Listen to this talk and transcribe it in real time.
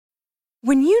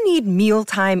When you need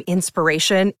mealtime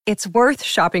inspiration, it's worth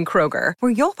shopping Kroger,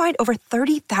 where you'll find over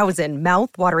 30,000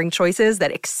 mouth-watering choices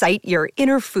that excite your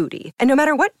inner foodie. And no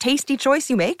matter what tasty choice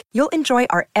you make, you'll enjoy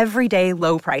our everyday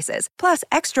low prices, plus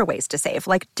extra ways to save,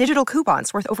 like digital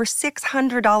coupons worth over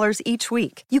 $600 each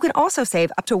week. You can also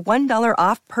save up to $1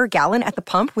 off per gallon at the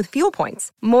pump with fuel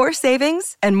points. More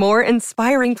savings and more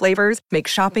inspiring flavors make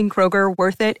shopping Kroger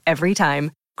worth it every time.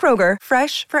 Kroger,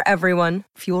 fresh for everyone.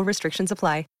 Fuel restrictions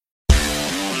apply.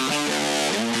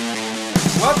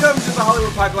 Welcome to the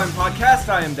Hollywood Pipeline Podcast.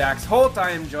 I am Dax Holt. I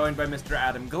am joined by Mr.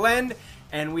 Adam Glenn,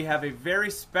 and we have a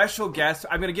very special guest.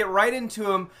 I'm going to get right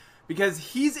into him because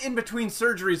he's in between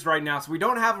surgeries right now, so we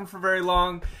don't have him for very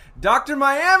long. Dr.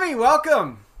 Miami,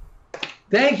 welcome.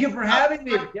 Thank you for having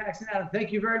me, Dax and Adam.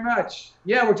 Thank you very much.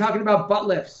 Yeah, we're talking about butt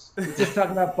lifts. We're just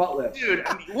talking about butt lifts. Dude,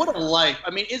 I mean, what a life.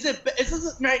 I mean, is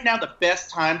this right now the best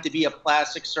time to be a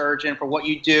plastic surgeon for what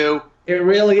you do? It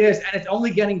really is, and it's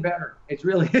only getting better. It's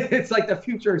like the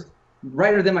future's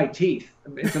brighter than my teeth.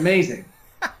 It's amazing.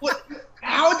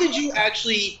 How did you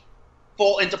actually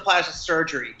fall into plastic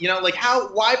surgery? You know, like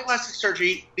why plastic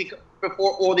surgery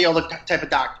before all the other type of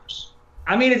doctors?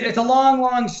 I mean, it's a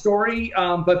long story,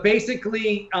 but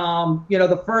basically,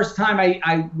 the first time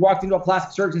I walked into a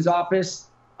plastic surgeon's office,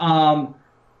 on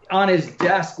his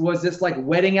desk was this like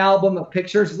wedding album of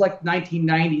pictures. It's like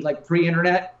 1990, like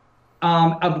pre-internet,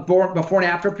 of before and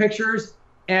after pictures.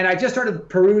 And I just started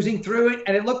perusing through it,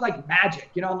 and it looked like magic.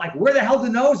 You know, I'm like, where the hell did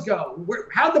the nose go?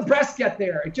 How'd the breast get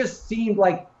there? It just seemed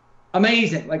like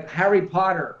amazing, like Harry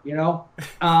Potter, you know?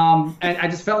 And I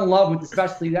just fell in love with the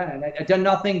specialty then. And I'd done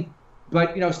nothing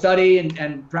but, study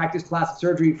and practice plastic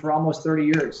surgery for almost 30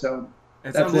 years. So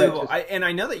it's unbelievable. And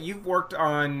I know that you've worked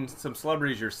on some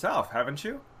celebrities yourself, haven't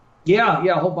you? Yeah,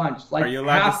 a whole bunch. Like, are you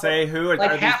allowed to say who?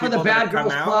 Like half of the Bad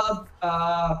Girls Club,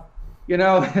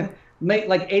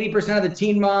 like 80% of the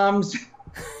Teen Moms,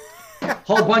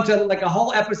 whole bunch of, like a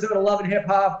whole episode of Love and Hip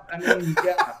Hop. I mean,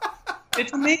 yeah.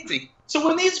 It's amazing. So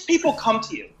when these people come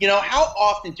to you, how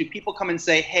often do people come and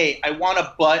say, hey, I want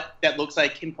a butt that looks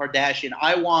like Kim Kardashian.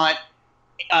 I want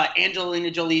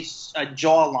Angelina Jolie's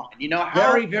jawline.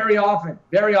 Very, very often.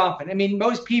 Very often. I mean,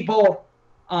 most people,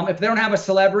 if they don't have a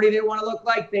celebrity they want to look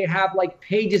like, they have like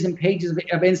pages and pages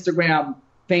of Instagram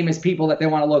famous people that they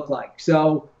want to look like.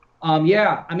 So,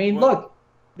 yeah. I mean, look,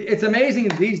 it's amazing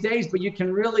these days, but you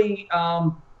can really,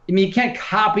 you can't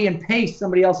copy and paste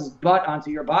somebody else's butt onto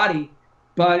your body,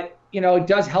 but, it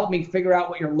does help me figure out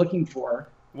what you're looking for.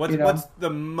 What's the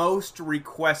most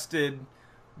requested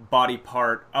body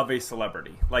part of a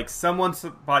celebrity? Like someone's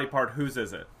body part, whose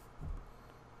is it?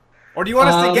 Or do you want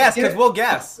us to guess? Because we'll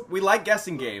guess. We like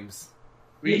guessing games.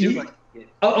 We do like it.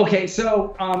 Oh, okay.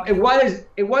 So it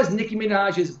was Nicki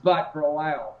Minaj's butt for a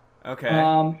while. Okay.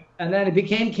 And then it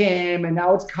became Kim, and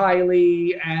now it's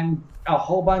Kylie, and a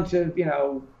whole bunch of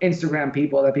Instagram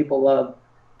people that people love.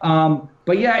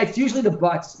 But yeah, it's usually the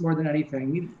butts more than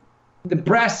anything. The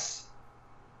breasts,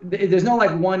 there's no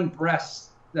like one breast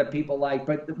that people like,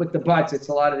 but with the butts, it's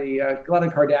a lot of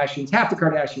Kardashians, half the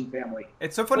Kardashian family.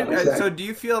 It's so funny. So do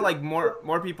you feel like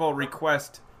more people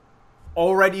request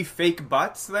already fake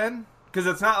butts then? Because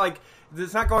it's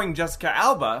not going Jessica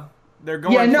Alba. They're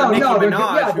going for Nicki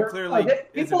Minaj, who clearly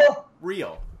isn't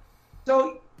real.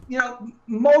 So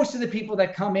most of the people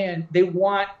that come in, they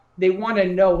want to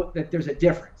know that there's a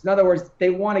difference. In other words,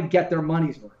 they want to get their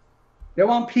money's worth. They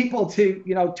want people to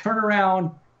turn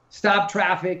around, stop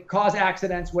traffic, cause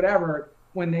accidents, whatever,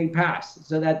 when they pass,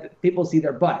 so that people see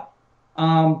their butt.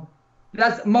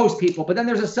 That's most people. But then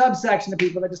there's a subsection of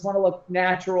people that just want to look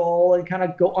natural and kind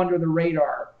of go under the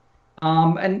radar.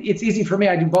 And it's easy for me.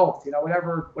 I do both,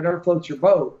 whatever floats your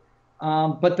boat.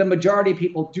 But the majority of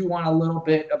people do want a little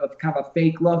bit of a kind of a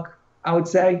fake look, I would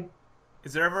say.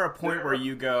 Is there ever a point where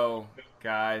you go,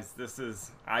 guys,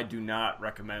 I do not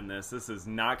recommend this. This is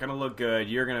not going to look good.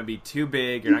 You're going to be too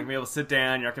big. You're not going to be able to sit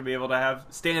down. You're not going to be able to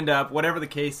stand up, whatever the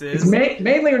case is.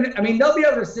 Mainly, they'll be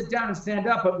able to sit down and stand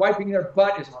up, but wiping their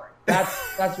butt is hard.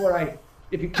 That's where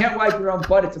if you can't wipe your own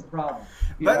butt, it's a problem.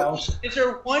 Is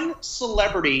there one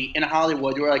celebrity in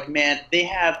Hollywood where, like, man, they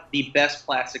have the best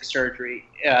plastic surgery?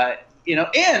 And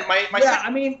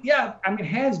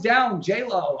hands down,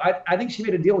 J-Lo. I think she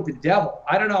made a deal with the devil.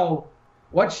 I don't know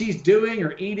what she's doing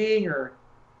or eating or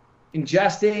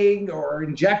ingesting or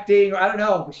injecting. I don't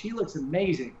know, but she looks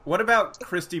amazing. What about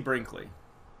Christy Brinkley?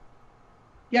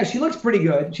 Yeah, she looks pretty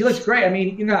good. She looks great. I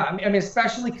mean,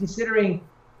 especially considering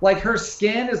like her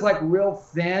skin is like real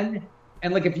thin,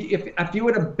 and like if you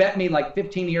would have bet me like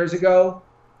 15 years ago,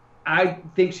 I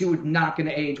think she was not going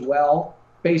to age well.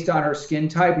 based on her skin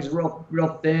type. She's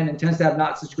real thin and tends to have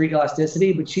not such great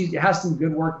elasticity, but she has some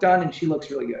good work done and she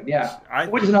looks really good. Yeah.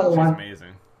 Which is another one.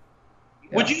 Amazing.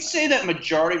 Yeah. Would you say that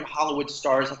majority of Hollywood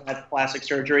stars have had plastic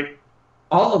surgery?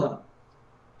 All of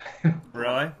them.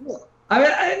 Really?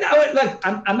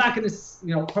 I'm not going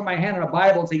to, put my hand on a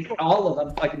Bible and say all of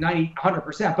them, like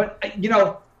 100%. But,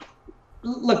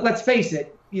 look, let's face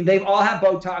it. They all have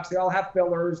Botox. They all have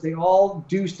fillers. They all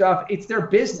do stuff. It's their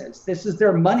business. This is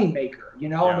their moneymaker,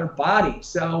 their body.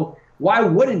 So why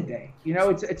wouldn't they?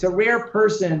 It's a rare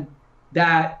person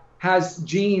that has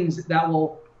genes that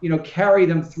will, carry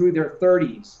them through their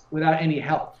 30s without any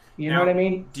help. You know what I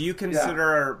mean? Do you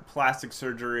consider plastic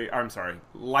surgery,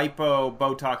 lipo,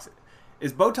 Botox,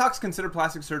 is Botox considered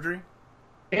plastic surgery?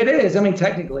 It is.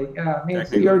 Technically.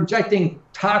 So you're injecting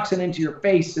toxin into your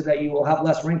face so that you will have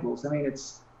less wrinkles.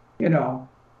 It's,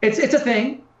 it's a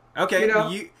thing.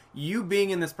 Okay. You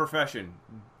being in this profession,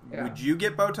 would you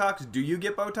get Botox? Do you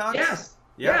get Botox? Yes.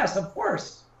 Yeah. Yes, of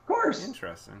course. Of course.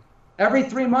 Interesting. Every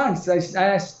 3 months, I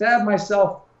stab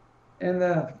myself in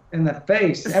the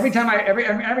face. Every 3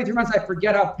 months, I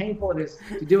forget how painful it is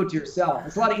to do it to yourself.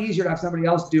 It's a lot easier to have somebody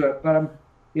else do it, but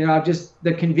just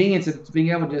the convenience of being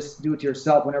able to just do it to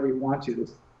yourself whenever you want to.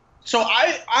 So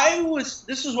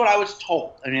this is what I was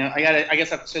told. I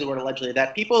guess I have to say the word allegedly,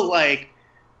 that people like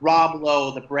Rob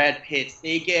Lowe, the Brad Pitts,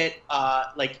 they get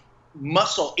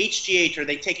muscle, HGH, or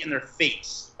they take in their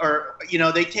face, or,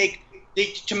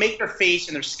 to make their face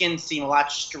and their skin seem a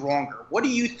lot stronger. What do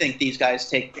you think these guys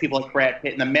take, people like Brad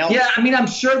Pitt and the male? Yeah, I'm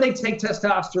sure they take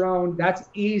testosterone. That's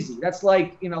easy. That's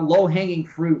like, low-hanging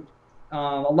fruit. A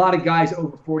lot of guys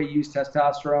over 40 use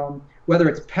testosterone, whether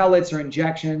it's pellets or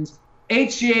injections.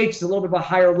 HGH is a little bit of a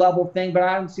higher level thing, but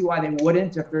I don't see why they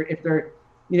wouldn't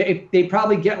if they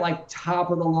probably get like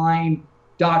top of the line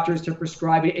doctors to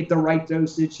prescribe it at the right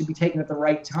dosage, should be taken at the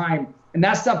right time. And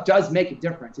that stuff does make a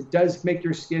difference. It does make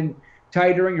your skin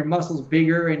tighter and your muscles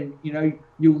bigger, and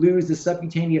you lose the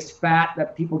subcutaneous fat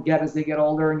that people get as they get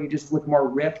older, and you just look more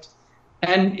ripped.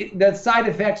 And the side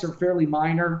effects are fairly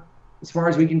minor as far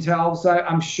as we can tell. So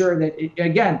I'm sure that,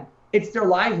 it's their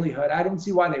livelihood. I don't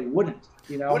see why they wouldn't,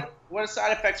 What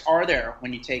side effects are there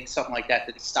when you take something like that,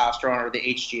 the testosterone or the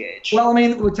HGH? Well,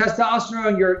 with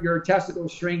testosterone, your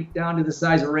testicles shrink down to the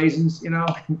size of raisins, if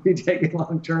you take it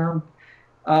long term.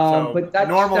 But that's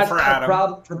normal that's for not Adam. A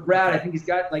problem for Brad. Okay. I think he's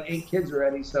got like 8 kids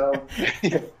already, so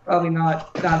probably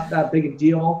not that big a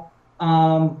deal.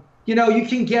 You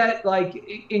can get like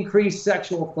increased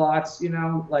sexual thoughts.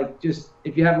 Just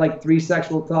if you have like 3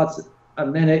 sexual thoughts a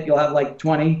minute, you'll have like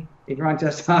 20 if you're on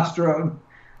testosterone.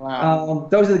 Wow.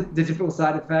 Those are the typical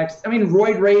side effects.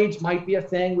 Roid rage might be a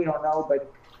thing. We don't know,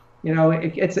 but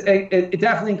it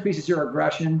definitely increases your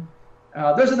aggression.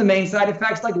 Those are the main side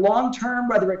effects. Like long term,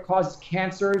 whether it causes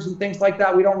cancers and things like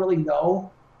that, we don't really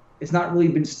know. It's not really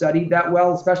been studied that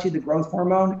well, especially the growth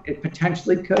hormone. It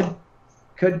potentially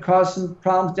could cause some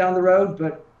problems down the road,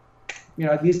 but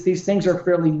these things are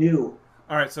fairly new.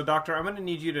 All right, so doctor, I'm going to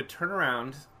need you to turn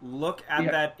around, look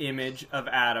at that image of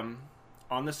Adam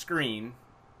on the screen,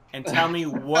 and tell me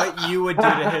what you would do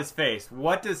to his face.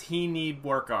 What does he need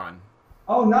work on?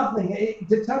 Oh, nothing.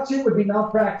 To touch it would be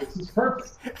malpractice. He's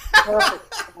perfect.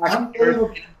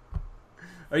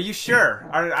 Are you sure?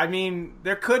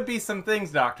 There could be some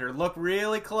things, doctor. Look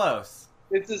really close.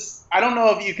 I don't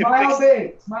know if you can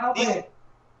Smile big.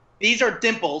 These are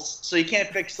dimples, so you can't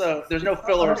fix there's no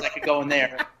fillers that could go in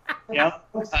there.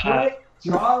 Looks great.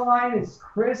 Jawline is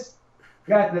crisp.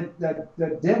 Got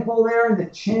the dimple there in the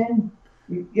chin.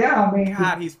 Yeah,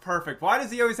 God, he's perfect. Why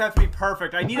does he always have to be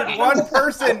perfect? I needed one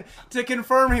person to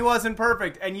confirm he wasn't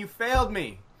perfect, and you failed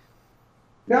me.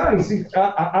 No, if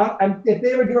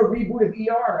they ever do a reboot of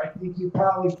ER, I think you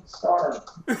probably star.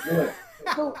 Good.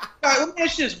 Let me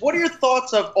ask you this: what are your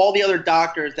thoughts of all the other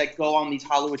doctors that go on these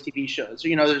Hollywood TV shows?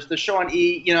 There's the show on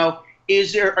E.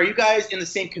 Are you guys in the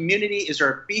same community? Is there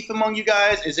a beef among you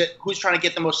guys? Is it who's trying to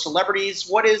get the most celebrities?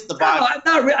 What is the vibe?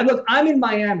 No, not really. Look, I'm in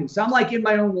Miami, so I'm like in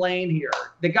my own lane here.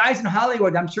 The guys in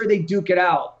Hollywood, I'm sure they duke it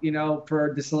out,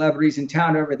 for the celebrities in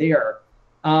town over there.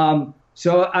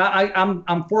 So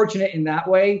I'm fortunate in that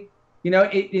way.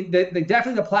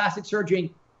 Definitely the plastic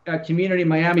surgery community in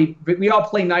Miami, but we all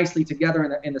play nicely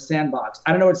together in the sandbox.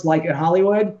 I don't know what it's like in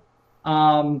Hollywood.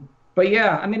 But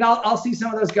yeah, I'll see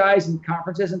some of those guys in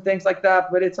conferences and things like that,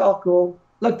 but it's all cool.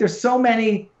 Look, there's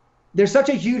such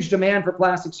a huge demand for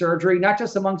plastic surgery, not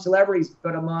just among celebrities,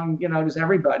 but among, just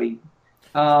everybody.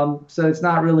 So it's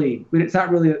not really, we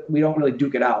don't really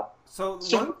duke it out. So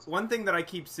one thing that I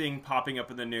keep seeing popping up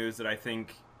in the news that I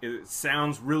think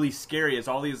sounds really scary is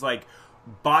all these like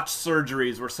botched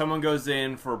surgeries where someone goes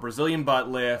in for a Brazilian butt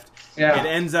lift. Yeah. It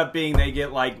ends up being they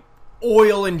get like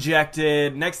oil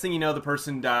injected. Next thing you know, the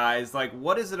person dies. Like,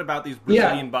 what is it about these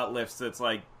Brazilian butt lifts that's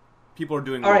like people are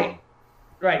doing wrong?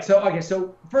 Right.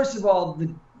 So first of all,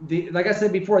 the like I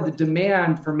said before, the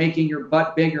demand for making your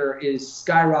butt bigger is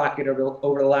skyrocketed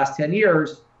over the last 10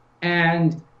 years,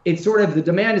 and it's sort of the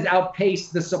demand has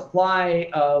outpaced the supply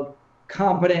of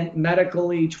competent,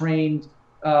 medically trained,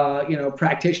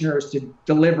 practitioners to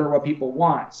deliver what people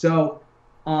want. So,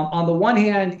 on the one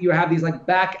hand, you have these like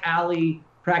back alley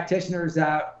practitioners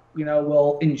that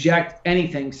will inject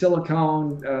anything,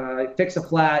 silicone, fix a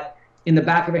flat in the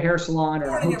back of a hair salon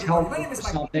or a hotel room or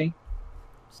something.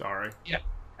 Sorry. Yeah.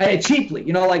 Cheaply,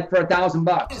 like for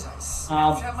 $1,000.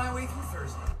 My way through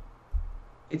Thursday.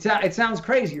 It sounds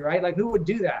crazy, right? Like, who would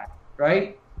do that,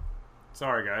 right?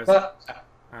 Sorry, guys. But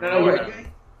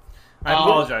I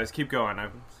apologize. Keep going.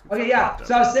 Okay, yeah.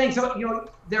 So I was saying,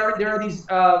 there are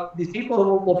these people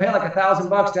who will pay like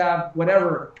 $1,000 to have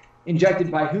whatever injected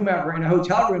by whomever in a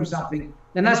hotel room, something,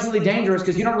 and that's really dangerous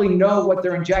because you don't really know what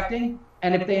they're injecting,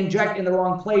 and if they inject in the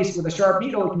wrong place with a sharp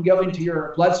needle, it can go into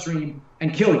your bloodstream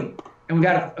and kill you. And we've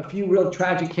got a few real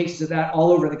tragic cases of that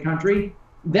all over the country.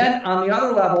 Then on the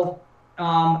other level,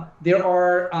 there's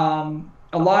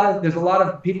a lot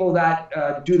of people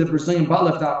that do the Brazilian butt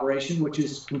lift operation, which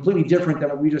is completely different than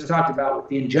what we just talked about with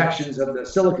the injections of the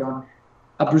silicone.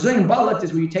 A Brazilian butt lift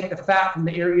is where you take the fat from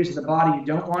the areas of the body you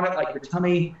don't want it, like your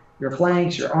tummy, your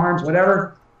flanks, your arms,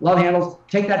 whatever, love handles.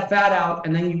 Take that fat out,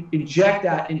 and then you inject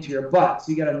that into your butt.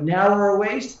 So you get a narrower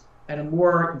waist and a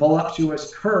more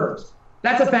voluptuous curves.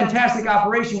 That's a fantastic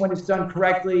operation when it's done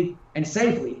correctly and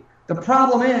safely. The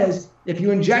problem is if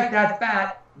you inject that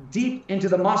fat deep into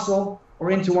the muscle or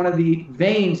into one of the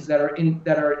veins that are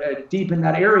deep in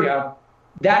that area,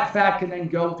 that fat can then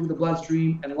go through the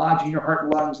bloodstream and lodge in your heart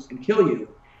and lungs and kill you.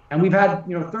 And we've had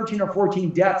 13 or 14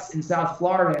 deaths in South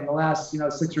Florida in the last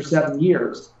 6 or 7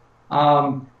 years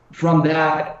from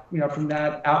that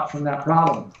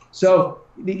problem. So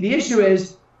the issue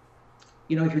is,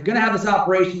 if you're going to have this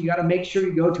operation, you got to make sure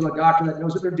you go to a doctor that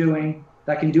knows what they're doing,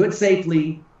 that can do it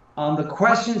safely. The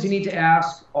questions you need to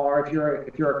ask are, if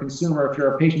you're a consumer, if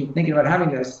you're a patient thinking about having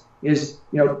this, is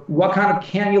what kind of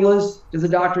cannulas does the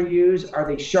doctor use? Are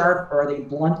they sharp or are they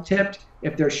blunt tipped?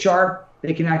 If they're sharp,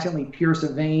 they can accidentally pierce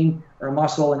a vein or a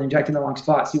muscle and inject in the wrong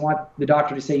spot. So you want the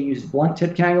doctor to say use blunt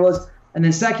tipped cannulas. And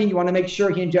then second, you want to make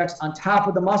sure he injects on top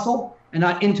of the muscle and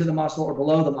not into the muscle or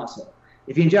below the muscle.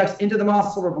 If he injects into the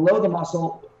muscle or below the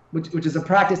muscle, which is a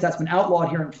practice that's been outlawed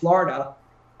here in Florida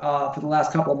for the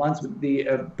last couple of months,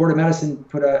 the Board of Medicine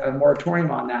put a moratorium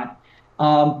on that,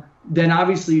 then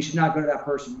obviously you should not go to that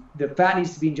person. The fat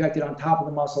needs to be injected on top of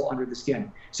the muscle under the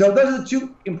skin. So those are the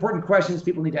two important questions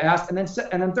people need to ask. And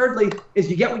then thirdly is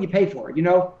you get what you pay for.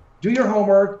 Do your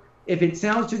homework. If it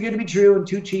sounds too good to be true and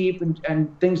too cheap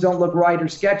and things don't look right or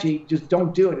sketchy, just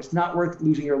don't do it. It's not worth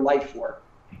losing your life for.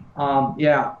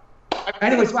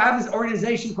 Anyway, so I have this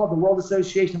organization called the World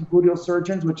Association of Gluteal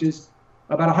Surgeons, which is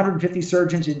about 150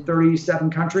 surgeons in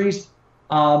 37 countries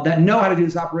that know how to do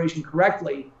this operation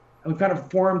correctly. And we've kind of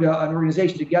formed an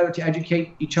organization together to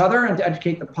educate each other and to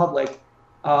educate the public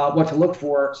what to look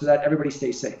for so that everybody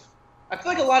stays safe. I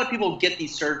feel like a lot of people get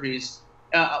these surgeries.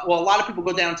 A lot of people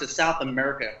go down to South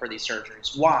America for these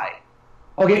surgeries. Why?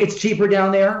 Okay, it's cheaper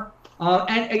down there.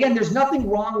 And again, there's nothing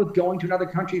wrong with going to another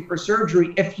country for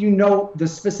surgery if you know the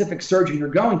specific surgeon you're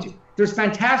going to. There's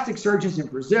fantastic surgeons in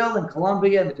Brazil, in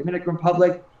Colombia, in the Dominican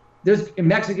Republic. There's in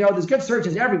Mexico. There's good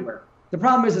surgeons everywhere. The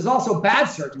problem is there's also bad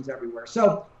surgeons everywhere.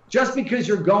 So just because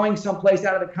you're going someplace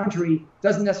out of the country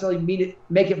doesn't necessarily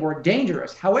make it more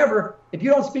dangerous. However, if you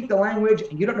don't speak the language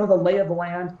and you don't know the lay of the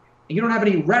land and you don't have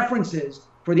any references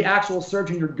for the actual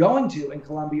surgeon you're going to in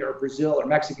Colombia or Brazil or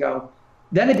Mexico,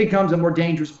 then it becomes a more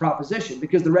dangerous proposition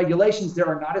because the regulations there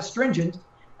are not as stringent.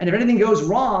 And if anything goes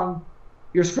wrong,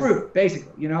 you're screwed,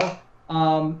 basically, and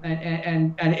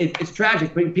it's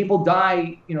tragic. But people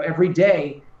die, every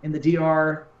day in the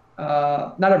DR.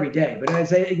 Not every day, but I'd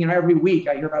say, every week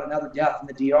I hear about another death in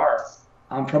the DR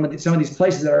from some of these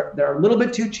places that are a little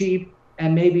bit too cheap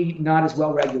and maybe not as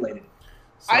well regulated.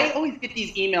 So, I always get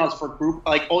these emails for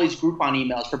all these Groupon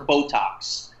emails for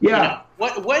Botox. Yeah.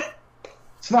 What?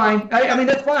 It's fine. I mean,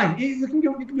 that's fine. You can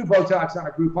do Botox on a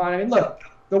Groupon. I mean, look,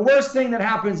 the worst thing that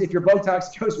happens if your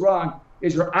Botox goes wrong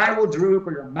is your eye will droop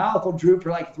or your mouth will droop for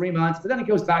like 3 months, but then it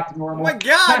goes back to normal. Oh my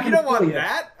God, you don't want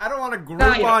that. I don't want a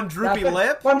Groupon droopy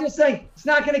lip. But I'm just saying, it's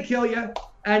not going to kill you,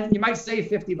 and you might save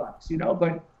 $50,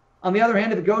 but on the other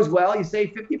hand, if it goes well, you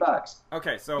save $50.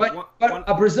 Okay, so but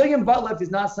a Brazilian butt lift is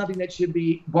not something that should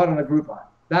be bought on a Groupon.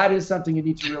 That is something you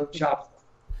need to really shop for.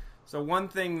 So one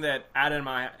thing that Adam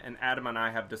and I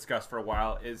have discussed for a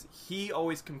while is he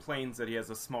always complains that he has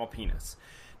a small penis.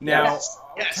 Now,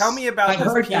 tell me about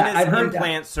this penis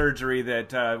implant surgery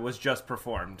that was just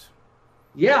performed.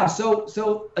 Yeah,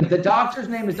 so the doctor's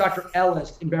name is Dr.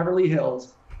 Ellis in Beverly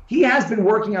Hills. He has been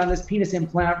working on this penis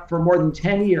implant for more than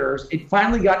 10 years. It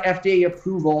finally got FDA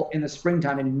approval in the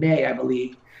springtime, in May, I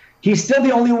believe. He's still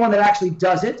the only one that actually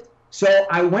does it. So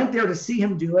I went there to see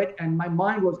him do it, and my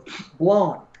mind was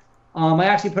blown. I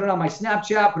actually put it on my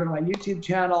Snapchat, put it on my YouTube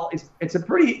channel. It's a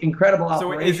pretty incredible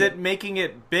operation. So is it making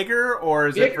it bigger, or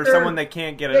is it for someone that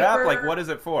can't get it up? Like, what is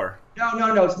it for?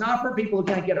 No. It's not for people who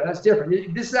can't get it. That's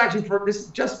different. This is actually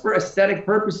just for aesthetic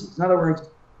purposes. In other words,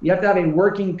 you have to have a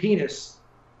working penis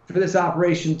for this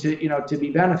operation to be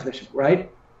beneficial, right?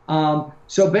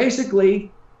 So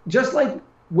basically, just like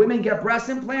women get breast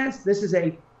implants, this is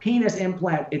a penis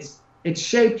implant. It's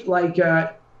shaped like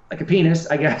a penis,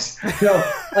 I guess.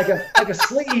 Like a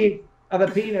sleeve of a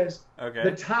penis. Okay.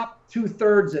 The top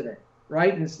 2/3 of it,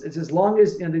 right? And it's as long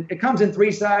as it comes in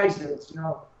 3 sizes.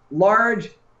 Large,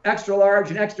 extra large,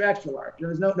 and extra extra large.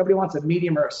 Nobody wants a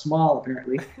medium or a small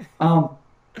apparently.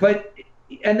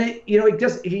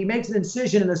 He makes an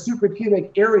incision in the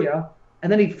suprapubic area,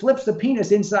 and then he flips the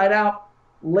penis inside out,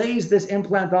 lays this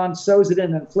implant on, sews it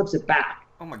in, and flips it back.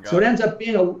 Oh my God. So it ends up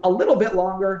being a little bit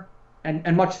longer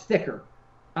and much thicker.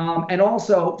 And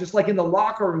also, just like in the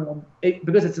locker room,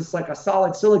 because it's just like a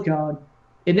solid silicone,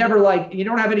 it never you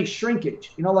don't have any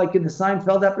shrinkage. Like in the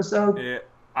Seinfeld episode. Yeah.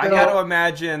 I got to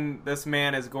imagine this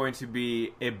man is going to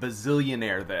be a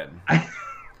bazillionaire then.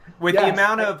 With the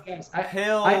amount of pills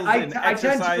and exercises, I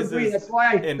tend to agree. That's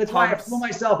why I flew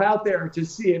myself out there to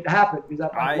see it happen.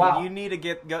 Because wow. You need to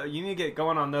get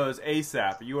going on those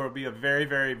ASAP. You will be a very,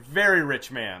 very, very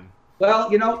rich man. Well,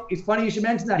 it's funny you should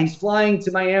mention that. He's flying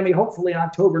to Miami, hopefully in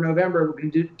October, November. We're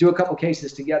going to do a couple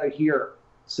cases together here.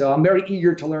 So I'm very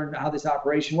eager to learn how this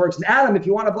operation works. And Adam, if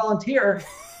you want to volunteer.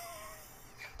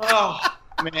 Oh,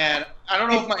 man. I don't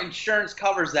know if my insurance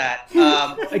covers that.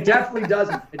 It definitely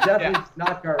doesn't. It definitely does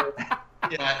not cover that.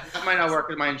 Yeah, that might not work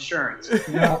with my insurance.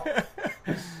 But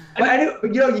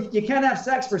you can't have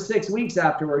sex for 6 weeks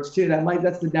afterwards, too.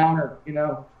 That's the downer, You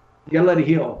gotta let it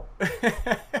heal.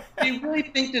 Do you really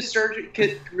think this surgery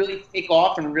could really take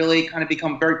off and really kind of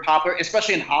become very popular,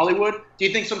 especially in Hollywood? Do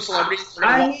you think some celebrities?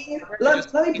 Let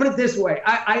me put it this way.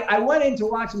 I went in to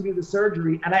watch him do the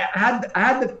surgery, and I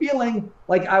had the feeling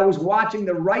like I was watching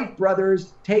the Wright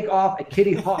brothers take off a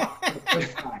Kitty Hawk for the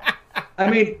first time.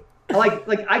 I mean,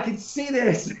 like I could see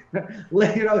this.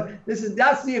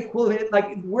 That's the equivalent.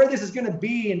 Like where this is going to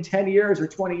be in 10 years or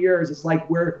 20 years. It's like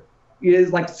it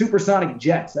is like supersonic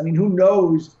jets. I mean, who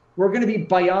knows? We're going to be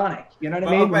bionic. You know what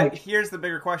I mean? But here's the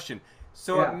bigger question.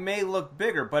 So it may look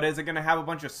bigger, but is it going to have a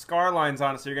bunch of scar lines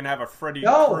on it? So you're going to have a Freddy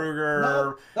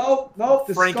Krueger,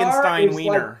 Frankenstein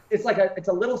wiener. It's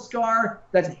a little scar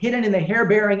that's hidden in the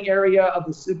hair-bearing area of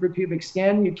the suprapubic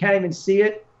skin. You can't even see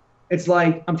it. It's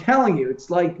like, I'm telling you, it's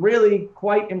like really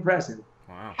quite impressive.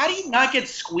 Wow. How do you not get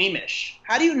squeamish?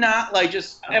 How do you not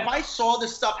if I saw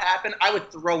this stuff happen, I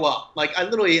would throw up.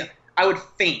 I would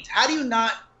faint. How do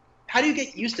you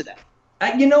get used to that?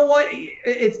 You know what?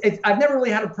 I've never really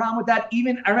had a problem with that.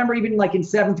 I remember even like in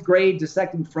 7th grade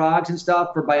dissecting frogs and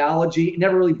stuff for biology. It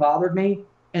never really bothered me.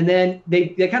 And then they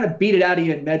kind of beat it out of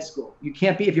you in med school. You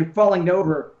can't if you're falling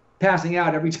over, passing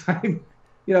out every time.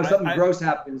 Something gross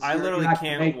happens. I literally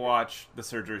can't watch the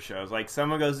surgery shows. Like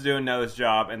someone goes to do a nose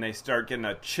job and they start getting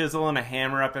a chisel and a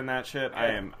hammer up in that shit.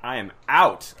 Yeah. I am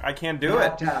out. I can't do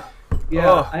it.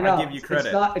 Yeah, I know. I give you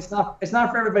credit. It's not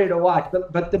for everybody to watch,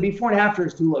 but the before and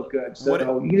afters do look good.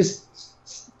 So you just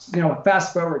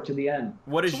fast forward to the end.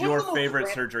 What is your favorite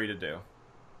surgery to do?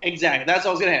 Exactly. That's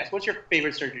what I was going to ask. What's your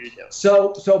favorite surgery to do?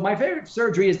 So my favorite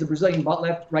surgery is the Brazilian butt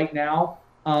lift right now.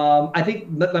 I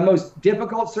think the most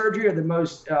difficult surgery or the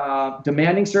most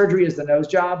demanding surgery is the nose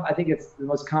job. I think it's the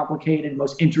most complicated,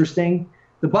 most interesting.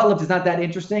 The butt lift is not that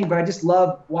interesting, but I just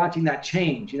love watching that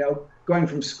change, going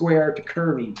from square to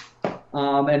curvy.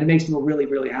 And it makes me really,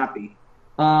 really happy.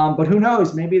 But who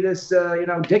knows? Maybe this,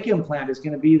 dick implant is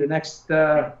going to be the next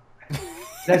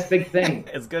big thing.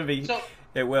 It's going to be.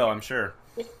 It will, I'm sure.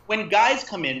 When guys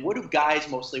come in, what do guys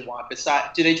mostly want?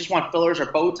 Do they just want fillers or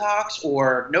Botox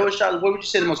or nose jobs? What would you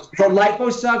say the most? For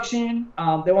liposuction,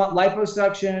 they want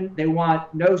liposuction. They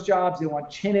want nose jobs. They want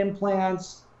chin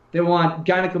implants. They want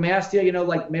gynecomastia,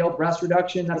 like male breast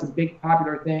reduction. That's a big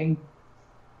popular thing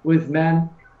with men.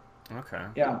 Okay.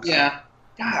 Yeah.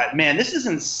 God, man, this is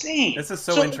insane. This is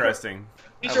so interesting.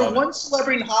 Is there one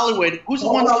celebrity in Hollywood who's the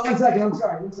one? One second. I'm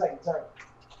sorry. Sorry.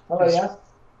 Oh, yes?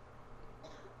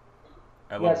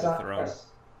 I love the throne.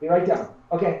 Be right down.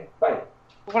 Okay, bye.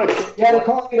 Yeah, they're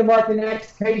calling me to mark the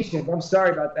next patient. I'm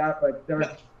sorry about that, but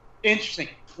they're... Interesting.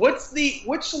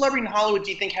 Which celebrity in Hollywood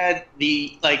do you think had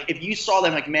if you saw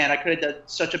them, like, man, I could have done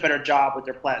such a better job with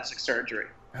their plastic surgery?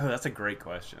 Oh, that's a great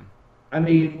question. I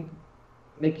mean,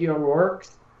 Mickey O'Rourke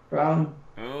from...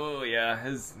 Oh, yeah,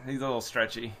 he's a little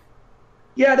stretchy.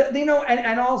 Yeah,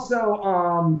 and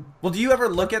also... well, do you ever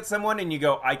look at someone and you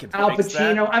go, I could Al fix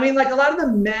that? Pacino. I mean, like, a lot of the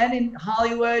men in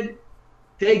Hollywood,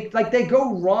 they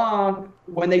go wrong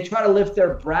when they try to lift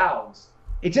their brows.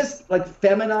 It just, like,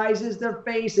 feminizes their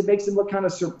face. It makes them look kind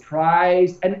of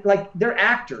surprised. And, like, they're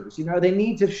actors, they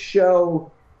need to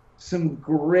show some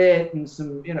grit and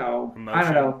some, emotion. I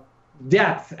don't know,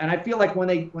 depth. And I feel like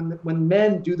when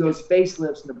men do those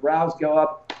facelifts and the brows go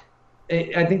up,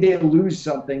 I think they lose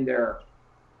something there.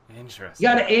 Interesting.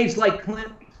 You got to age like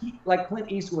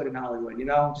Clint Eastwood in Hollywood,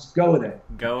 just go with it.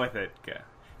 Go with it. Yeah.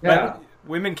 But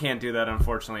women can't do that,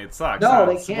 unfortunately. It sucks. No,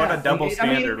 they can't. What a double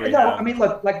standard we have. I mean,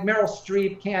 look, like Meryl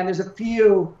Streep can. There's a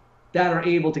few that are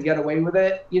able to get away with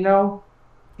it,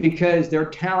 because their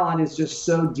talent is just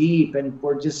so deep and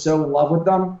we're just so in love with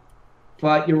them.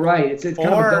 But you're right. It's kind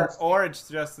of or it's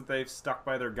just that they've stuck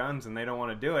by their guns and they don't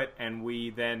want to do it, and we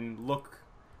then look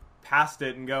past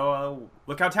it and go, oh,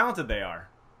 look how talented they are.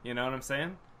 You know what I'm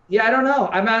saying? Yeah, I don't know.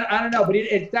 I don't know, but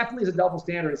it definitely is a double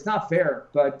standard. It's not fair,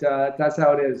 but that's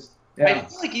how it is. Yeah. I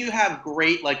feel like you have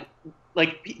great, like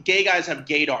gay guys have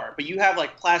gaydar, but you have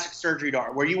like plastic surgery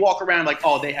dar, where you walk around like,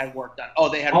 oh, they had work done. Oh,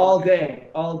 they had all work day.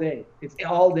 It's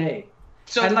all day.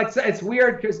 So and like it's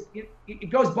weird because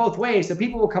it goes both ways. So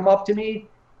people will come up to me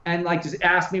and like just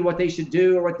ask me what they should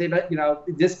do or what they,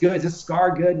 this good, is this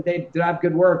scar good? Did I have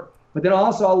good work? But then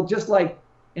also I'll just like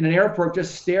in an airport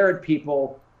just stare at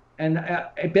people. And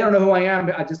if they don't know who I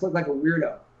am, I just look like a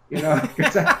weirdo, I'd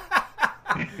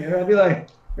be like,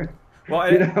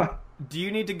 well, do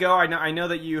you need to go? I know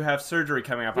that you have surgery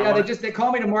coming up. Yeah, they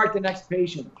call me to mark the next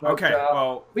patient. But, okay,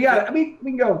 well, we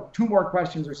can go 2 more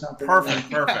questions or something.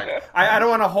 Perfect. I don't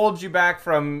want to hold you back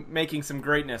from making some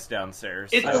greatness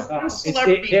downstairs.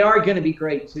 They are going to be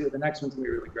great too. The next one's going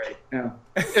to be really great. Yeah.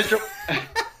 Is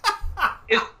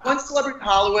one celebrity in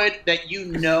Hollywood that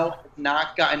has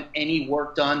not gotten any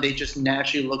work done, they just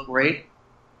naturally look great?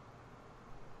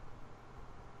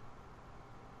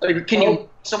 Like, can you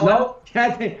someone? No,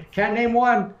 can't name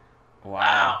one.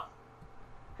 Wow,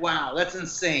 that's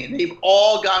insane. They've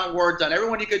all gotten work done.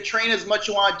 Everyone, you could train as much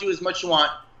you want, do as much you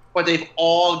want, but they've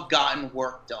all gotten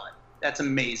work done. That's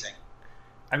amazing.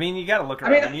 I mean, you got to look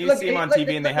around. You see them on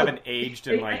TV, and they haven't aged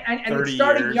in like 30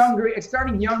 years. It's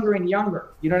starting younger and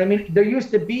younger. You know what I mean? There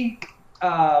used to be,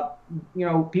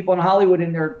 people in Hollywood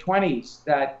in their 20s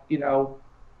that, didn't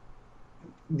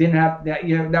have that,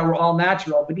 that were all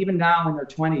natural. But even now in their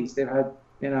 20s, they've had,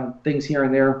 things here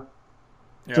and there.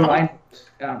 Yeah.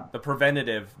 So the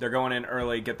preventative, they're going in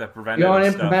early, get the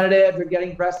preventative preventative, they're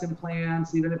getting breast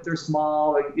implants, even if they're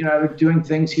small, they're doing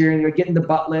things here, and they're getting the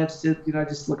butt lifts to,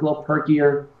 just look a little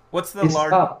perkier. What's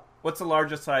the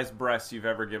largest size breast you've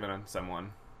ever given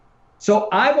someone? So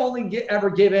I've only ever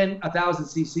given 1,000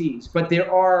 cc's, but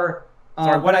there are,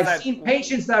 I've seen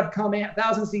patients that have come in,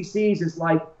 1,000 cc's is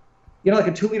like, like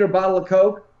a 2-liter bottle of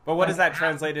Coke. But what does that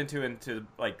translate into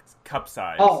like cup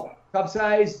size? Oh, cup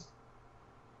size,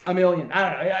 1 million. I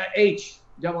don't know,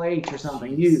 double H or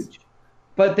something. Jeez. Huge.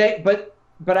 But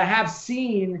I have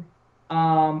seen,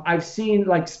 I've seen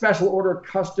like special order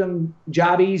custom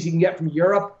jobbies you can get from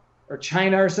Europe or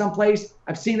China or someplace.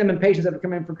 I've seen them in patients that have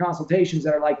come in for consultations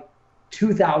that are like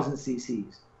 2,000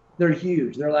 cc's. They're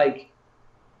huge. They're like,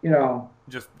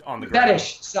 just on the ground.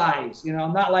 Fetish size,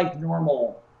 not like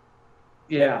normal.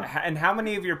 Yeah. And how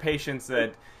many of your patients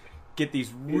that get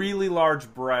these really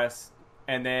large breasts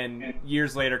and then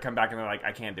years later come back and they're like,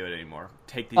 I can't do it anymore.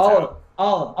 Take these out.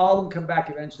 All of them come back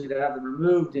eventually to have them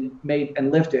removed and made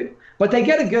and lifted. But they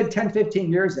get a good 10,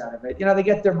 15 years out of it. They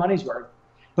get their money's worth.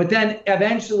 But then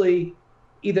eventually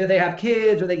either they have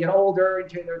kids or they get older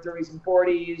into their 30s and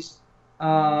 40s.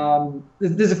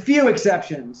 There's a few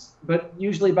exceptions, but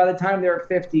usually by the time they're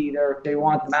 50, they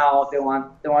want them out. They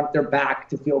want their back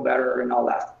to feel better and all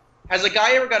that. Has a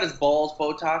guy ever got his balls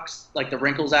Botox, like the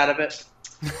wrinkles out of it?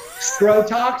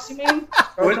 Scrotox, you mean?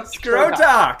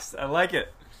 Scrotox. I like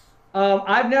it.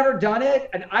 I've never done it,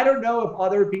 and I don't know if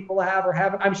other people have or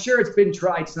haven't. I'm sure it's been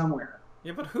tried somewhere.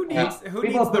 Yeah, but who needs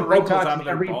the wrinkles out of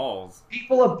their balls?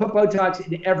 People have put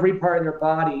Botox in every part of their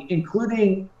body,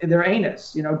 including their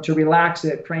anus, to relax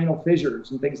it, cranial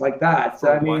fissures and things like that.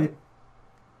 So,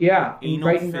 yeah.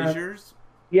 Anal fissures?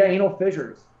 Anal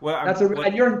fissures. Well,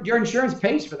 and your insurance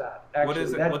pays for that, actually. What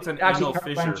is it? What's an anal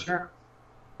fissure?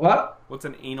 What? What's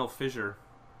an anal fissure?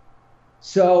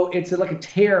 So it's like a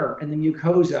tear in the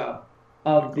mucosa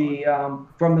of the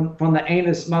from the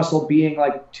anus muscle being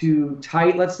like too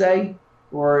tight, let's say,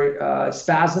 or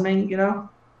spasming, you know,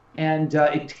 and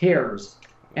it tears.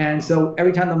 And so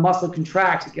every time the muscle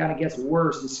contracts, it kind of gets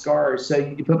worse and scars. So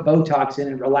you put Botox in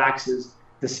and relaxes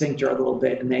the sphincter a little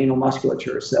bit and the anal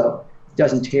musculature, so it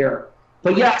doesn't tear.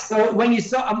 But yeah, so when you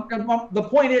saw, the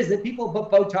point is that people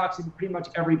put Botox in pretty much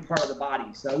every part of the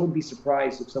body. So I wouldn't be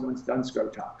surprised if someone's done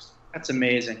Scrotox. That's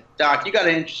amazing, Doc. You got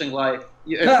an interesting life.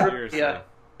 Yeah,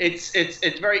 it's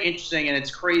very interesting, and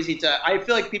it's crazy I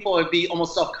feel like people would be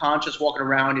almost self-conscious walking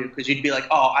around you because you'd be like,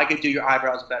 oh, I could do your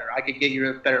eyebrows better. I could get you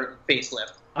a better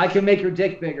facelift. I can make your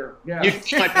dick bigger. Yeah. You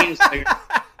can make my penis bigger.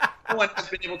 No one has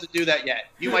been able to do that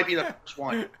yet. You might be the first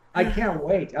one. I can't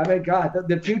wait. I mean, God,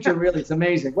 the future really is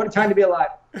amazing. What a time to be alive.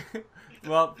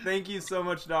 Well, thank you so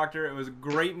much, Doctor. It was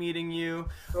great meeting you.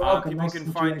 People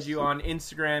can find you on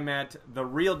Instagram at The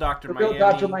Real Dr. Miami. The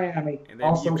Real Dr. Miami. And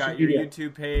then you've got your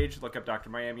YouTube page. Look up Dr.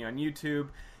 Miami on YouTube.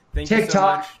 Thank you so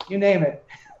much. TikTok, you name it.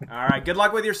 All right. Good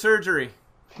luck with your surgery.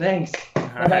 Thanks.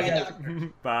 Bye, guys.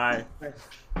 Bye.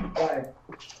 Bye.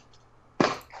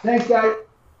 Thanks, guys.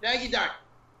 Thank you, Doc.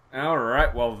 All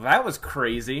right. Well, that was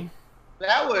crazy.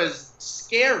 That was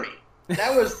scary.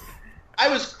 I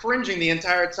was cringing the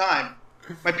entire time.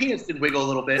 My penis did wiggle a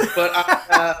little bit, but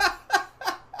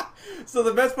So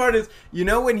the best part is, you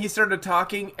know, when he started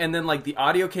talking and then like the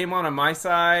audio came on my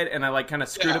side and I like kind of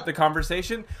screwed up the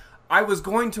conversation, I was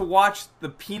going to watch the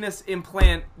penis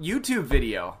implant YouTube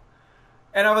video.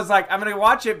 And I was like, I'm going to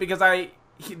watch it because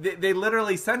they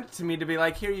literally sent it to me to be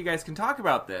like, here, you guys can talk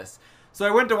about this. So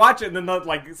I went to watch it, and then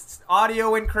the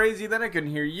audio went crazy. Then I couldn't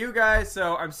hear you guys.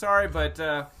 So I'm sorry, but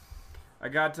I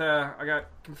got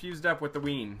confused up with the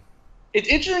ween. It's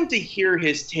interesting to hear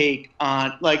his take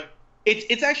on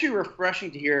it's actually refreshing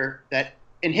to hear that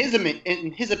in his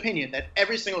opinion that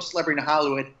every single celebrity in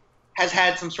Hollywood has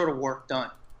had some sort of work done.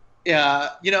 Yeah,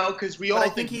 you know, because I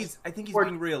think he's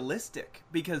being realistic,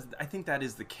 because I think that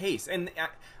is the case, and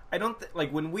I don't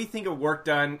when we think of work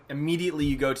done, immediately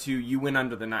you go to you went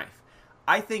under the knife.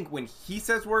 I think when he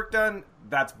says work done,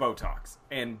 that's Botox,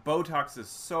 and Botox is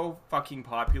so fucking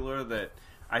popular that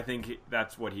I think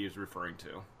that's what he is referring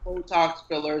to. Botox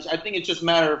fillers. I think it's just a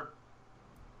matter of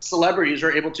celebrities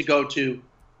are able to go to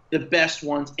the best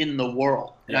ones in the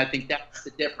world. And I think that's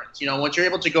the difference. You know, once you're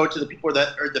able to go to the people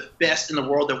that are the best in the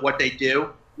world at what they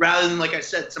do, rather than, like I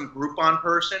said, some Groupon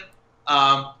person.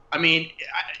 I mean,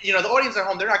 the audience at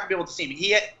home, they're not going to be able to see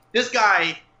me. This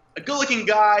guy, a good-looking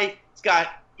guy, he's got,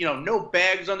 no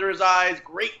bags under his eyes,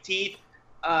 great teeth.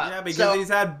 Because he's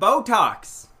had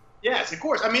Botox. Yes, of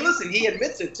course. I mean, listen, he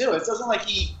admits it, too. It doesn't like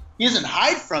he doesn't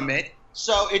hide from it.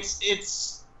 So it's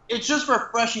just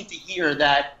refreshing to hear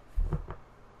that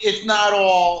it's not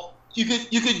all you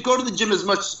could go to the gym as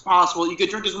much as possible. You could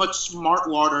drink as much smart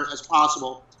water as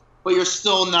possible, but you're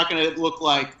still not going to look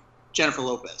like Jennifer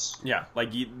Lopez. Yeah,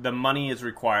 the money is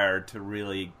required to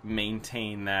really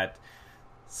maintain that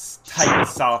tight,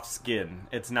 soft skin.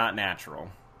 It's not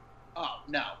natural. Oh,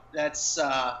 no. That's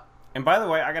And by the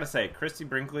way, I got to say, Christy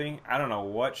Brinkley, I don't know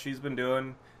what she's been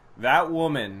doing. That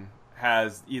woman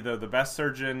has either the best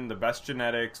surgeon, the best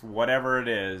genetics, whatever it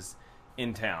is,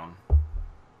 in town.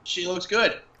 She looks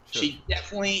good. Sure. She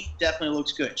definitely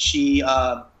looks good. She,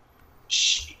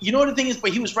 you know what the thing is,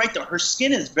 but he was right though. Her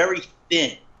skin is very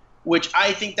thin, which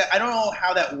I think that I don't know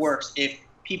how that works. If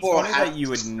people are that you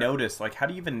would notice, how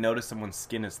do you even notice someone's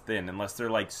skin is thin unless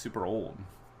they're super old?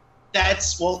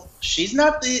 She's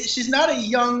not a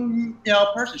young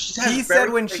person. He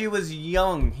said when she was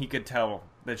young, he could tell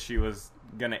that she was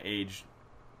gonna age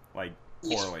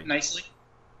poorly. Nicely.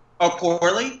 Oh,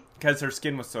 poorly? Because her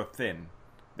skin was so thin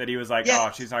that he was like,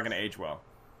 oh, she's not gonna age well.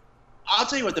 I'll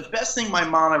tell you what, the best thing my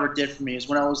mom ever did for me is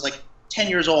when I was 10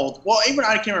 years old. Well, even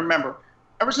I can remember.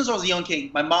 Ever since I was a young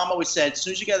kid, my mom always said, as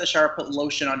soon as you get out of the shower, put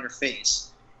lotion on your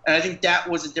face. And I think that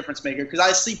was a difference maker. Because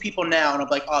I see people now, and I'm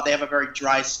like, oh, they have a very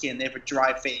dry skin. They have a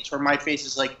dry face. Where my face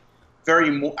is I'm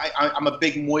a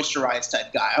big moisturized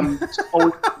type guy. I'm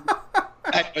always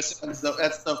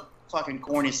that's the fucking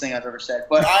corniest thing I've ever said.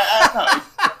 But I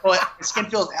don't know. My skin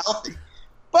feels healthy.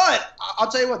 But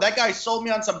I'll tell you what, that guy sold me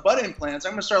on some butt implants.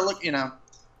 I'm going to start looking,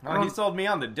 he sold me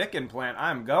on the dick implant.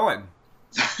 I'm going.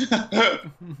 I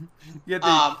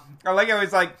like how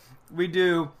he's we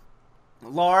do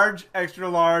large, extra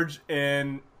large,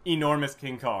 and enormous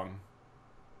King Kong.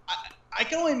 I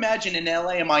can only imagine in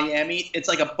LA and Miami, it's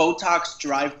like a Botox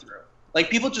drive-through.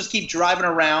 People just keep driving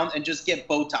around and just get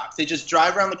Botox. They just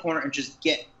drive around the corner and just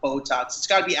get Botox. It's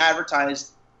got to be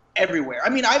advertised everywhere. I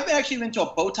mean, I've actually been to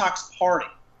a Botox party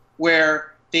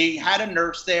where they had a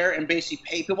nurse there and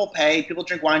basically people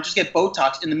drink wine, just get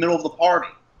Botox in the middle of the party.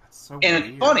 That's so and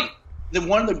weird. It's funny that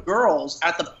one of the girls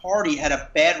at the party had a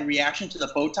bad reaction to the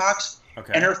Botox,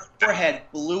 and her forehead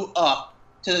blew up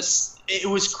to this. It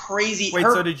was crazy. Wait,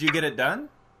 so did you get it done?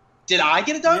 Did I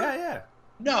get it done? Yeah.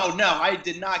 No, I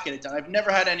did not get it done. I've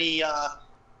never had any.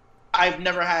 I've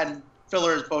never had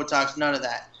fillers, Botox, none of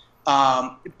that.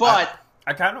 But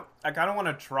I kind of want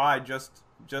to try just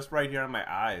right here on my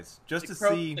eyes, just to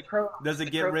see does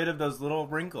it get rid of those little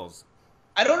wrinkles.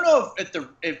 I don't know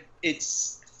if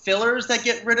it's fillers that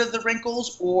get rid of the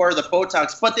wrinkles or the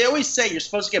Botox, but they always say you're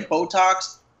supposed to get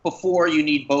Botox before you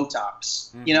need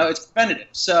Botox. Mm-hmm. You know, it's preventative.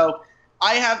 So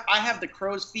I have the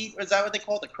crow's feet. Is that what they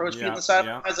call it? The crow's feet on the side.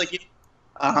 I was like,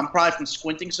 I'm probably from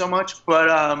squinting so much,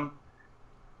 but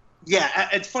yeah,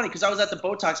 it's funny because I was at the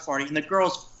Botox party and the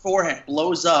girl's forehead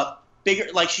blows up bigger,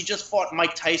 like she just fought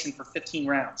Mike Tyson for 15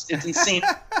 rounds. It's insane.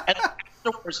 And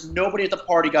afterwards, nobody at the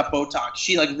party got Botox.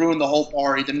 She like ruined the whole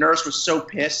party. The nurse was so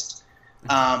pissed.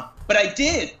 But I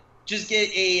did just get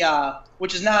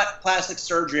which is not plastic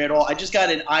surgery at all. I just got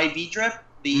an IV drip.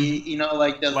 The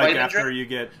like the like vitamin after drip. you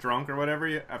get drunk or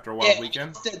whatever after a wild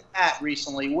weekend. I did that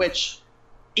recently, which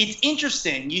it's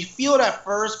interesting. You feel it at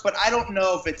first, but I don't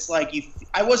know if it's like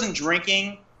I wasn't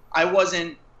drinking. I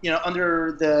wasn't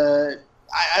under the.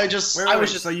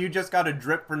 So you just got a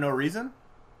drip for no reason?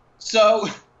 So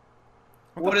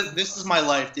this is my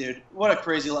life, dude. What a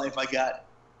crazy life I got.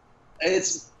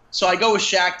 So I go with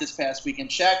Shaq this past weekend.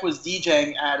 Shaq was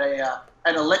DJing at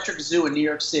an Electric Zoo in New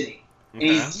York City. And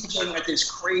he's DJing at this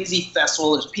crazy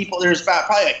festival. There's people. There's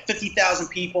probably like 50,000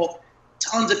 people,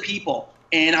 tons of people.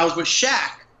 And I was with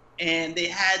Shaq, and they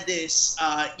had this,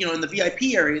 in the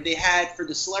VIP area, they had for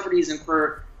the celebrities and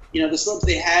for the celebs,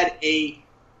 they had a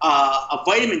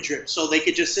vitamin drip, so they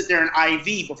could just sit there and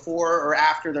IV before or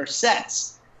after their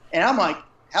sets. And I'm like,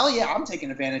 hell yeah, I'm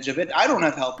taking advantage of it. I don't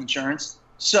have health insurance,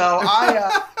 so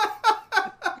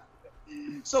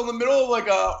so in the middle of like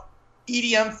a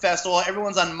EDM festival,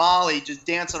 everyone's on Molly just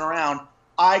dancing around.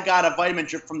 I got a vitamin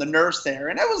drip from the nurse there,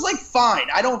 and it was like fine.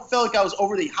 I don't feel like I was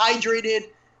overly hydrated.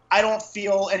 I don't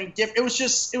feel any different.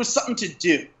 It was something to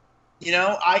do. They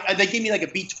gave me like a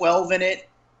B12 in it.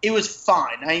 It was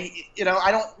fine. I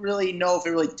don't really know if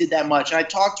it really did that much. And I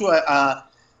talked to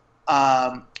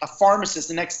a pharmacist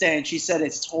the next day, and she said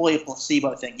it's totally a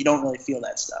placebo thing. You don't really feel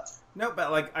that stuff. No,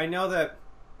 but like I know that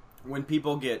when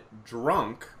people get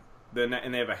drunk,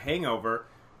 and they have a hangover,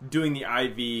 doing the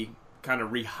IV kind of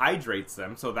rehydrates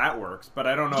them, so that works. But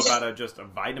I don't know about just a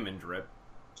vitamin drip.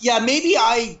 Yeah, maybe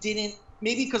I didn't.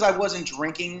 Maybe because I wasn't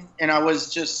drinking and I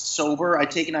was just sober, I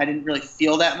didn't really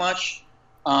feel that much.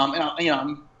 And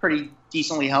I'm pretty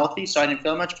decently healthy, so I didn't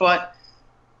feel much. But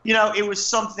it was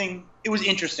something. It was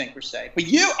interesting per se. But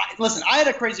listen, I had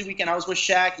a crazy weekend. I was with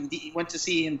Shaq and went to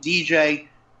see him DJ.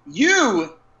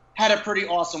 You had a pretty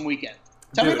awesome weekend.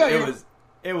 Tell me about yours.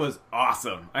 It was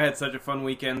awesome. I had such a fun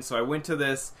weekend. So I went to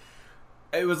this.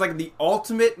 It was like the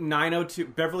ultimate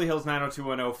Beverly Hills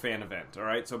 90210 fan event. All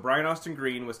right. So Brian Austin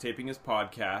Green was taping his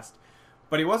podcast,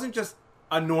 but he wasn't just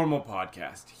a normal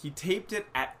podcast. He taped it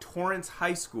at Torrance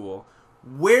High School,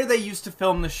 where they used to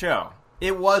film the show.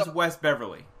 It was West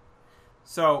Beverly.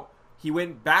 So he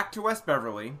went back to West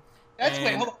Beverly.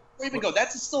 Wait, hold on. Before you even go,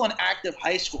 that's still an active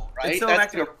high school, right? It's still an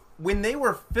active. When they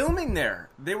were filming there,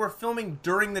 they were filming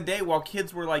during the day while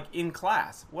kids were like in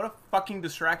class. What a fucking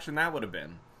distraction that would have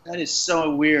been. That is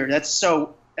so weird. That's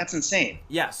insane.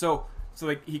 Yeah. So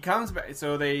like he comes back.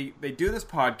 So they do this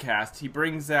podcast. He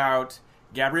brings out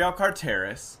Gabrielle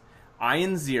Carteris,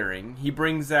 Ian Ziering. He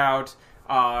brings out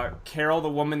Carol, the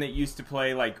woman that used to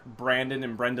play like Brandon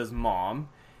and Brenda's mom.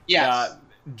 Yes.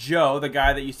 Joe, the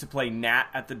guy that used to play Nat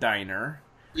at the diner.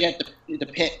 Yeah, the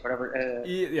pit, whatever.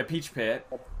 Peach Pit.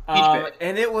 Pit.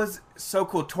 And it was so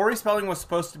cool. Tori Spelling was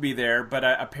supposed to be there, but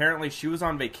apparently she was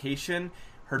on vacation.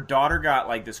 Her daughter got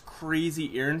like this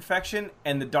crazy ear infection,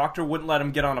 and the doctor wouldn't let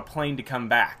him get on a plane to come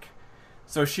back.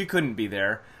 So she couldn't be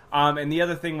there. And the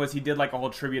other thing was he did like a whole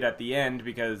tribute at the end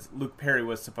because Luke Perry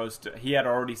was supposed to... He had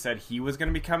already said he was going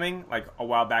to be coming like a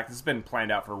while back. This has been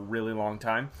planned out for a really long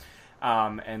time.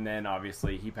 And then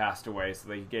obviously he passed away, so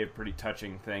they gave a pretty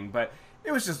touching thing. But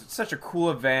it was just such a cool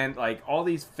event. Like all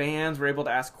these fans were able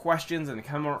to ask questions and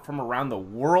come from around the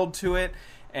world to it.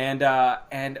 And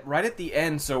right at the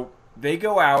end, so they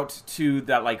go out to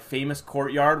that like famous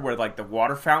courtyard where like the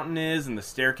water fountain is and the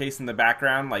staircase in the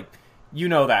background. Like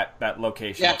that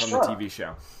location from the TV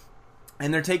show.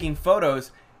 And they're taking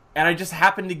photos, and I just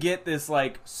happened to get this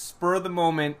like spur of the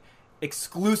moment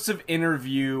exclusive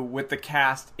interview with the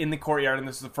cast in the courtyard, and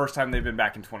this is the first time they've been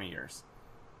back in 20 years.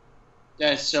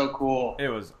 That's so cool. It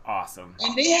was awesome.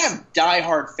 And they have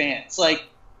diehard fans. Like,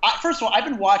 first of all, I've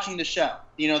been watching the show.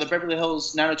 You know, the Beverly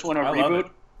Hills 90210 reboot.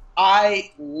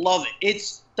 I love it.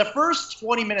 It's the first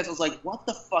 20 minutes. I was like, "What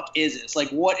the fuck is this? Like,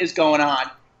 what is going on?"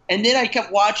 And then I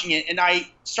kept watching it, and I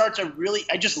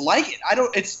just like it.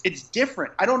 It's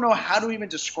different. I don't know how to even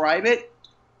describe it.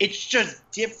 It's just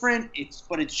different.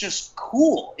 But it's just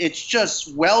cool. It's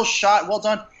just well shot, well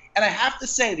done. And I have to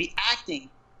say, the acting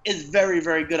is very,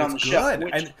 very good on the show.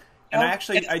 And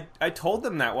I told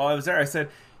them that while I was there. I said,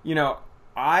 you know,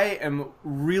 I am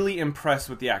really impressed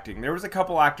with the acting. There was a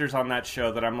couple actors on that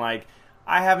show that I'm like,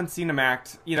 I haven't seen them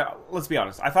act. You know, let's be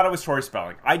honest. I thought it was Tori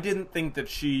Spelling. I didn't think that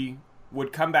she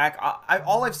would come back.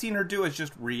 All I've seen her do is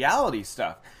just reality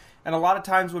stuff. And a lot of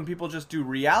times when people just do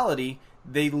reality,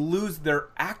 they lose their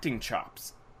acting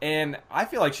chops. And I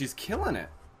feel like she's killing it.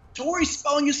 Tori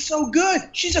Spelling is so good.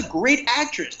 She's a great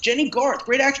actress. Jenny Garth,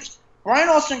 great actress. Brian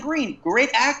Austin Green, great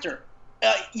actor.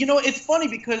 You know, it's funny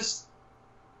because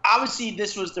obviously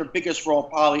this was their biggest role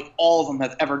probably all of them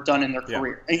have ever done in their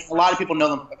career. And a lot of people know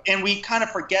them. And we kind of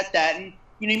forget that. And,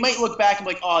 you know, you might look back and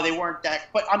be like, oh, they weren't that.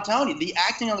 But I'm telling you, the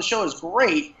acting on the show is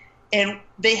great. And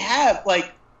they have,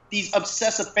 like, these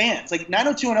obsessive fans. Like,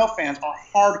 90210 fans are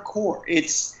hardcore.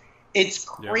 It's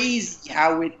crazy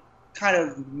how it kind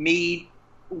of made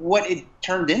what it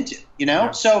turned into, you know?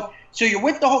 Yeah. So you're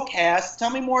with the whole cast. Tell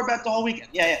me more about the whole weekend.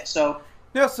 So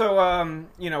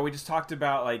you know, we just talked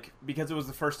about, like, because it was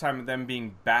the first time of them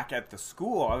being back at the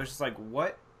school, I was just like,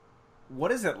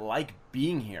 what is it like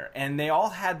being here? And they all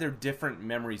had their different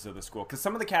memories of the school, because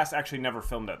some of the cast actually never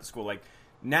filmed at the school. Like,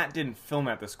 Nat didn't film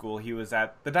at the school. He was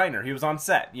at the diner. He was on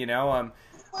set, you know? What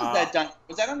was that done?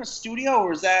 Was that on a studio, or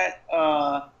was that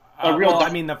a real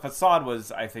I mean, the facade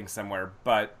was, I think, somewhere,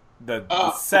 but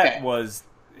the set was...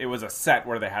 It was a set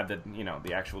where they had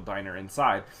the actual diner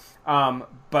inside.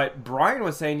 But Brian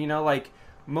was saying, you know, like,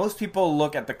 most people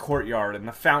look at the courtyard and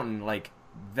the fountain, like,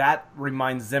 that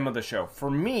reminds them of the show.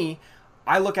 For me,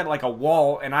 I look at, like, a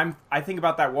wall, and I think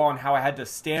about that wall and how I had to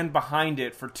stand behind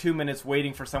it for 2 minutes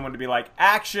waiting for someone to be like,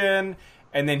 action,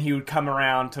 and then he would come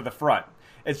around to the front.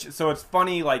 So it's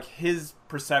funny, like, his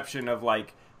perception of,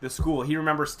 like, the school. He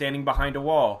remembers standing behind a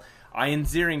wall. Ian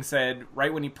Ziering said,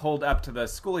 right when he pulled up to the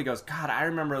school, he goes, God, I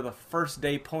remember the first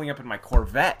day pulling up in my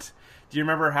Corvette. Do you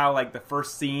remember how, like, the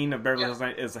first scene of Beverly Hills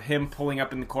is him pulling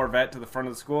up in the Corvette to the front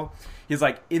of the school? He's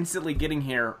like, instantly getting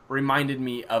here reminded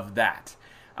me of that.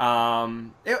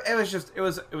 It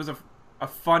was a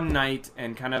fun night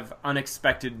and kind of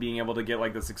unexpected being able to get,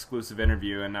 like, this exclusive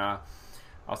interview. And I'll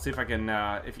see if I can,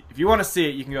 if you want to see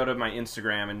it, you can go to my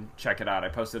Instagram and check it out. I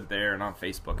posted it there and on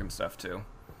Facebook and stuff, too.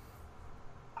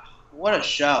 What a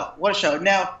show.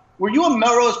 Now, were you a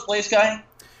Melrose Place guy?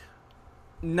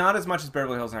 Not as much as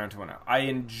Beverly Hills 90210. I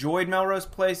enjoyed Melrose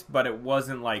Place, but it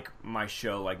wasn't like my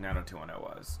show like 90210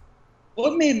 was.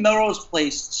 What made Melrose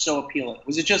Place so appealing?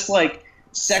 Was it just like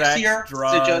sexier? Sex,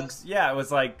 drugs. Yeah, it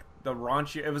was like the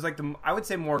raunchy. It was like I would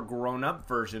say more grown-up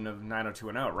version of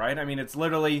 90210, right? I mean, it's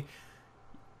literally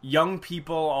young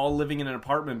people all living in an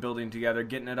apartment building together,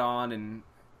 getting it on and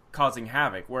causing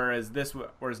havoc. Whereas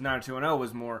 90210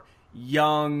 was more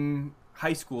young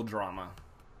high school drama.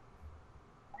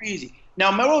 Crazy.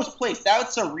 Now, Melrose Place,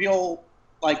 that's a real,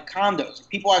 like, condos.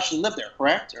 People actually live there,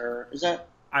 correct? Or is that...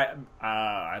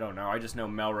 I don't know. I just know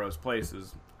Melrose Place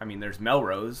is... I mean, there's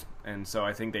Melrose, and so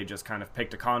I think they just kind of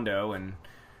picked a condo and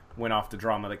went off the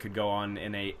drama that could go on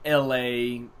in a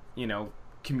L.A.,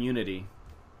 community.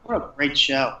 What a great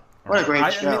show. What a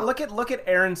great show. I mean, look at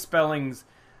Aaron Spelling's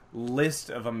list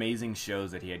of amazing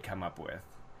shows that he had come up with.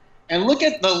 And look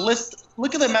at the list.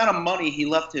 Look at the amount of money he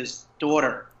left his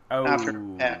daughter after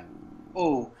that.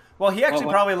 Oh. Well, he actually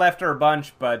probably left her a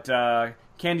bunch, but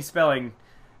Candy Spelling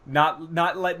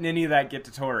not letting any of that get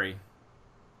to Tori.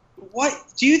 What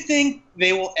do you think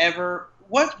they will ever?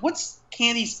 What's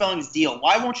Candy Spelling's deal?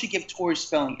 Why won't she give Tori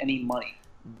Spelling any money?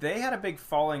 They had a big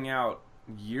falling out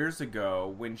years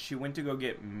ago when she went to go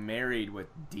get married with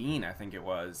Dean, I think it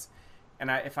was. And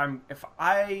if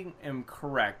I am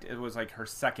correct, it was like her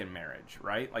second marriage,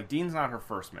 right? Like, Dean's not her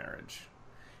first marriage.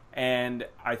 And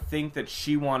I think that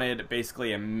she wanted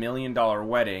basically $1 million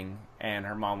wedding, and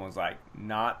her mom was like,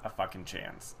 not a fucking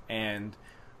chance. And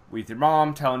with your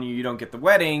mom telling you don't get the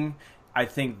wedding, I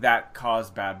think that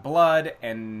caused bad blood,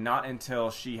 and not until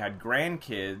she had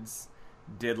grandkids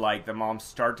did, like, the mom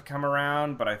start to come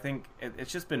around, but I think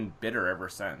it's just been bitter ever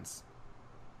since.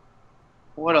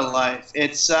 What a life.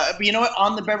 It's, but you know what?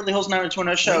 On the Beverly Hills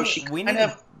 90210 show, we need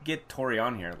to get Tori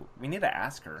on here. We need to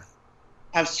ask her.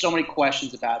 Have so many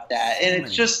questions about that. And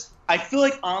it's just, I feel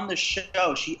like on the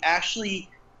show, she actually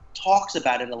talks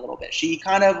about it a little bit. She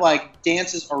kind of like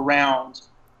dances around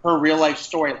her real life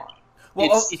storyline.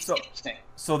 Well, it's interesting.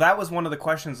 So that was one of the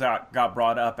questions that got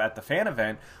brought up at the fan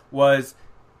event was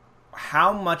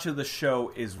how much of the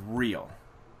show is real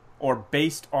or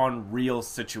based on real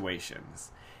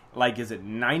situations? Like, is it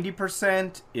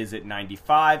 90%? Is it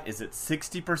 95%? Is it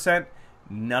 60%?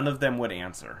 None of them would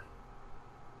answer.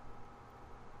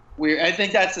 I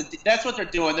think that's what they're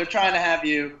doing. They're trying to have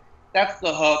you. That's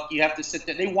the hook. You have to sit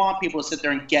there. They want people to sit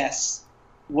there and guess.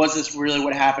 Was this really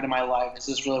what happened in my life? Is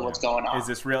this really what's going on? Is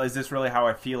this real? Is this really how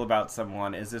I feel about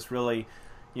someone? Is this really,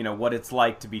 what it's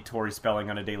like to be Tori Spelling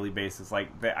on a daily basis? Like,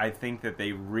 I think that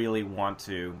they really want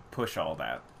to push all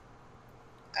that.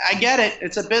 I get it.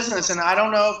 It's a business, and I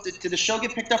don't know if did the show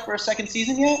get picked up for a second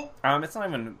season yet? It's not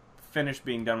even finished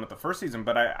being done with the first season,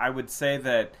 but I would say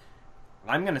that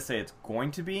I'm going to say it's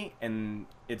going to be, and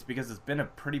it's because it's been a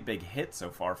pretty big hit so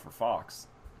far for Fox.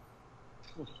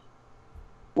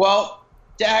 Well,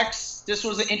 Dax, this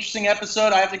was an interesting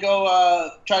episode. I have to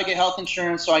go try to get health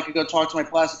insurance so I could go talk to my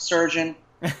plastic surgeon.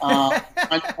 I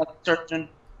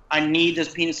need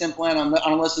this penis implant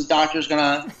unless the doctor's going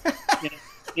to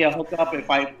hook up if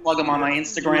I plug him on my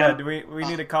Instagram. Yeah, do we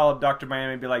need to call up Dr.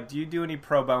 Miami and be like, do you do any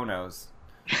pro bonos?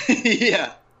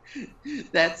 Yeah.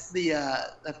 That's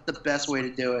the best way to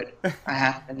do it.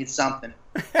 I need something.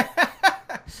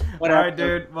 All right,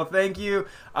 dude. Well, thank you.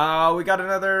 We got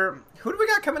another. Who do we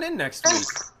got coming in next week?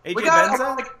 AJ we got Benza? a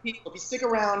lot of people. If you stick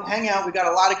around, hang out. We got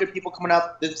a lot of good people coming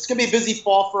up. It's gonna be a busy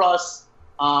fall for us.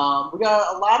 We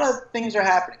got a lot of things are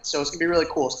happening, so it's gonna be really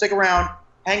cool. Stick around,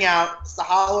 hang out. It's the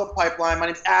Hollywood Pipeline. My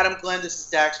name's Adam Glenn. This is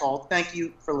Dax Hall. Thank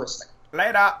you for listening.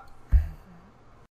 Later.